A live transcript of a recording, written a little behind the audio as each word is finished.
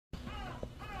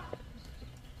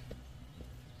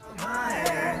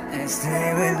and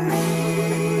stay with me.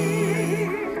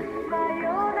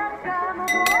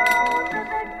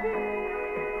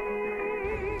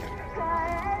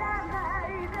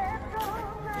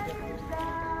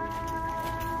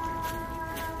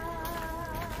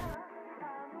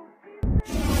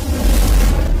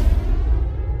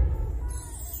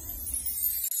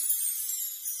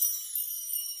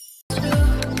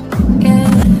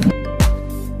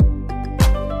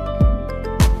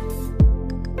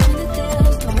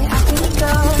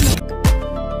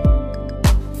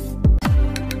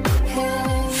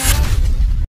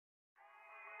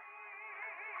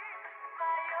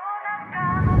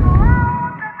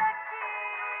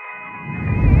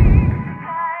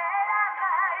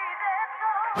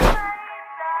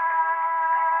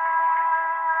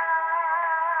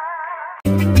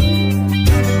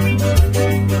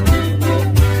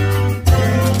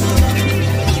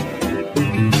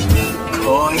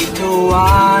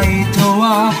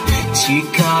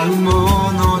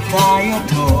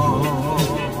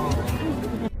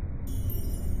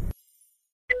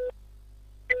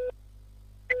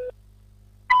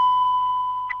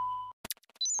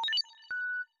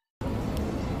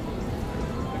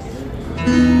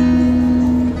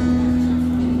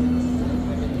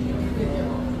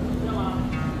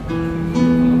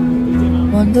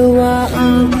 Wonder why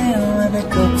I'm here when the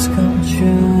cups come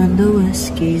true and the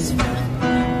whiskey's run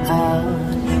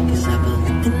out. Cause I've been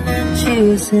looking at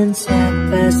you since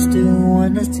 $2:30.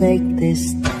 Wanna take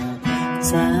this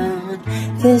downtown.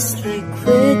 This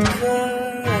liquid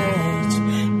courage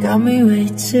got me way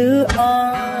too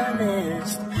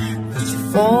honest. Put your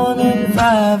phone on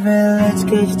vibrate, let's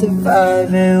catch the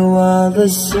vibe while the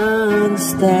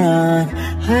sun's down.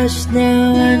 Hush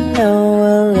now, I know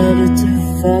a little too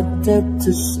fucked up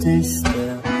to stay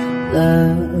still.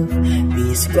 Love, be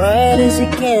as quiet as you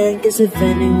can, cause if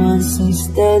anyone sees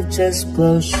that, just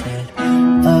blow shit.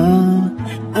 Oh,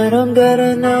 I don't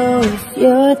gotta know if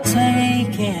you're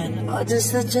taken, or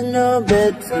just let you know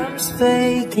bedroom's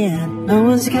vacant. No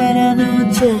one's gotta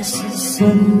know just to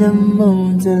send the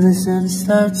moon till the sun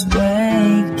starts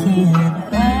breaking.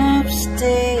 Up,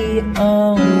 stay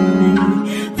only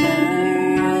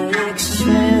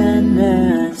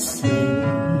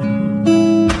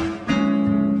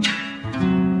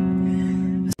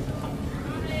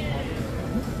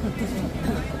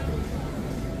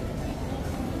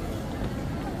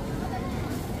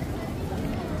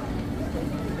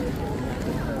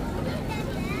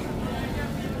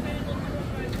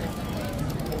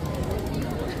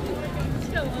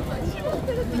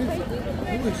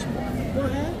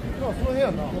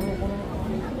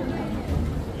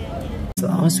as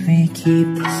long as we keep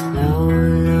this low,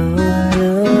 low,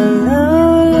 low,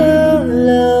 low,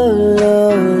 low,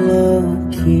 low, low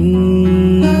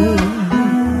key.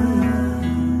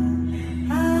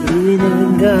 We never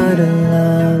gotta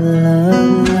love,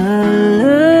 love,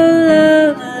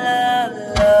 love, love,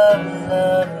 love, love,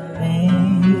 love me.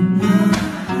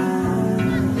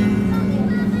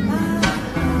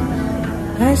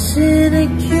 I should a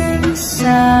king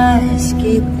size,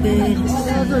 keep it.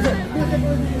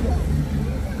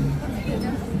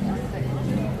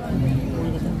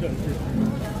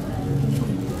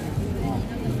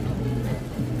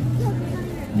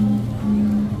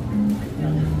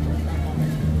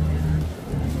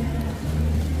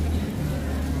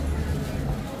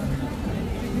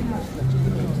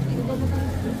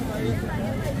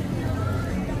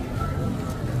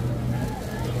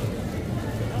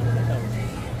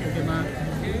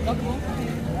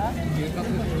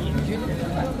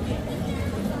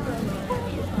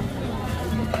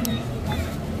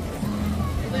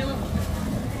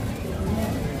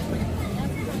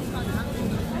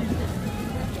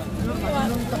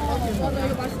 맞아,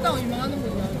 이거 맛있다고 유명하는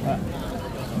곳이야.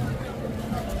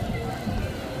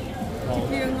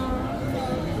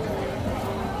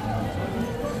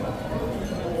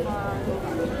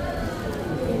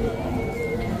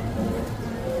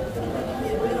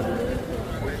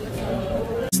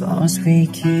 As long as we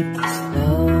keep this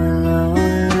low, low,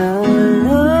 low,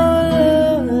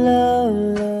 low, low,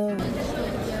 low.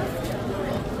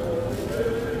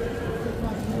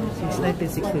 Sniper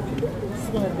 650.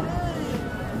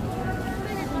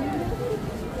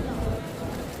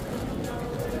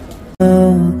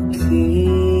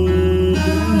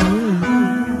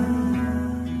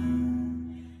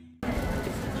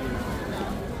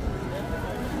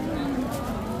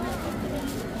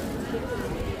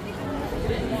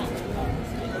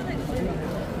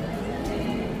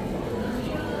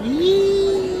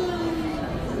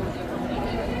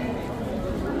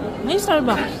 May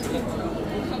Starbucks.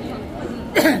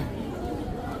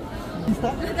 だ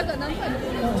から何回も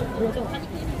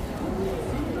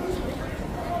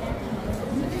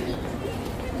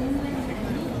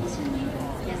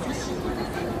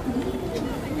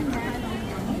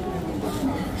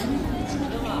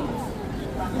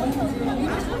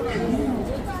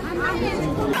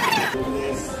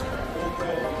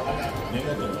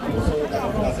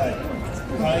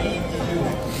会員20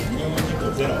名、入事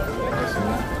故ゼロ。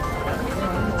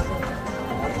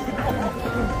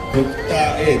ドクタ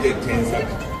ー A で検索。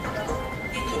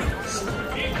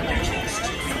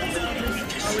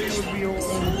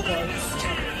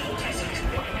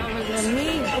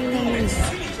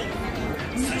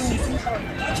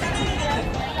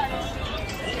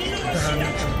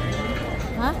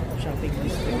Ha? Shopping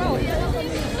district.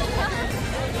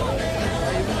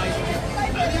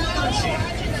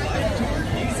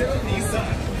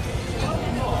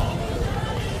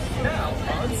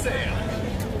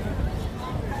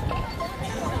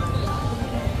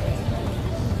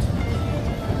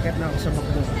 Bakit na ako sa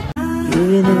McDo?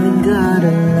 You never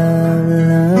gotta love,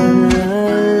 love,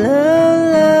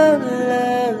 love, love,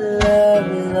 love, love,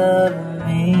 love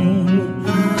me.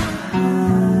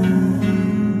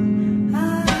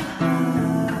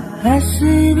 I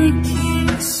said a king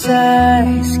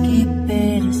size, keep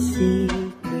it a secret.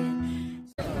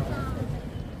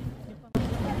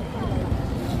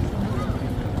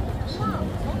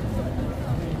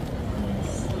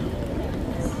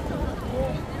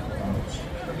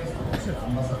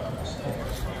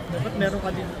 Dapat meron ka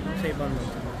din sa ibang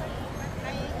lugar.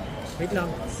 Wait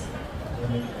lang.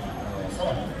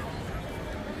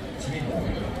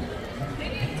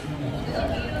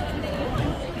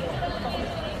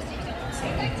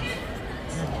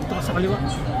 Dito ka sa kaliwa.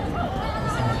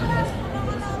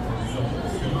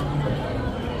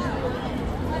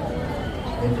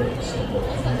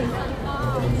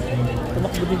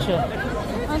 Tumakbo din siya.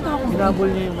 Ano ako?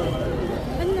 Hinabol niya yung...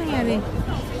 Ano nangyari?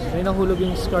 May nahulog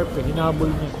yung scarf eh.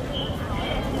 Hinabol niya.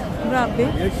 Grabe.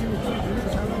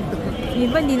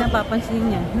 Iba hindi napapansin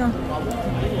niya, no?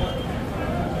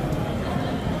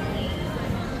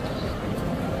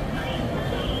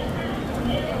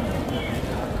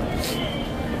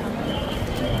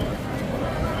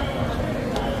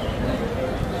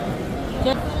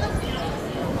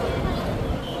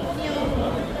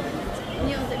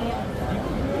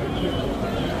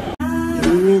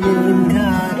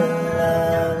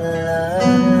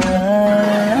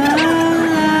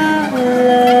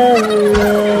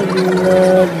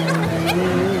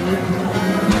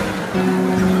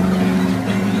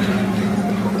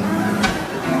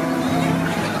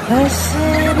 I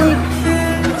said a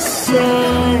king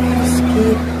size,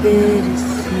 keep it a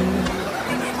secret.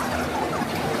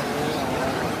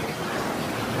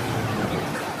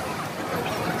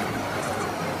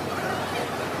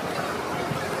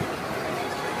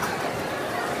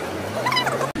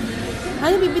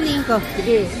 Ano bibiliin ko?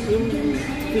 Sige, yung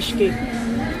fish cake.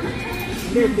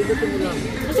 Hindi, bigotin mo lang.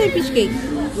 Kasi yung fish cake?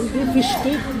 Hindi, fish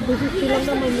cake. Fish lang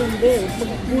naman yun, be.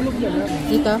 Pagpulog na lang.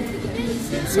 Dito?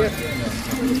 Yes.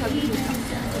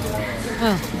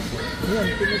 Ah. Ayan,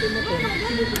 pinutin mo to.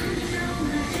 Pinutin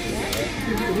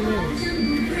mo yun.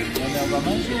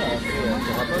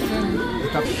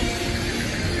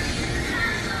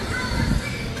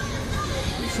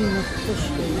 Sino fish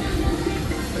cake?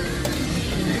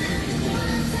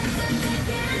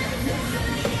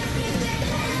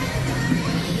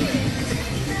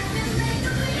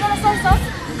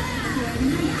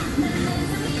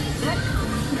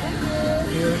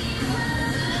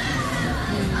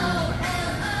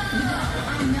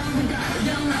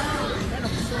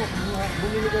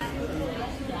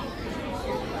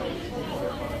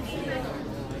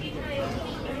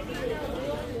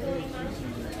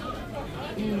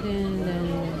 And then,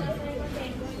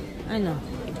 ano?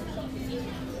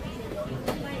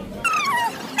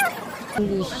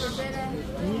 English.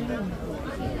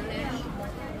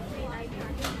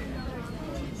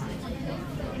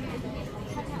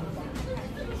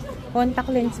 Contact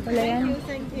lens pala yan.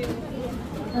 Thank you.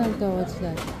 Ano to? What's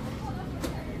that?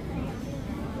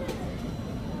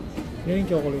 Yan yung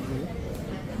chocolate mo.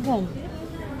 Yan.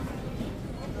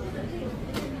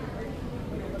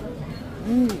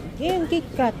 Yan,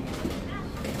 KitKat.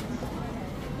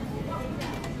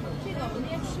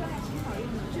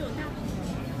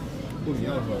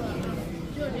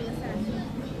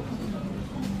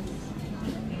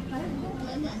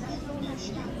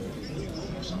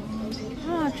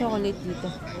 Ah, chocolate dito.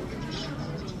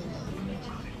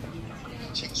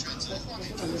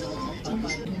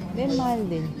 Then, mahal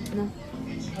din. No?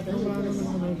 Pero wala naman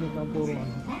ako nakikita, puro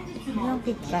ano. Walang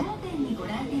KitKat.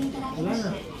 Wala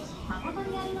na.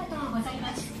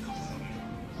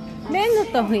 May ano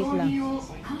to? Wait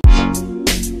lang.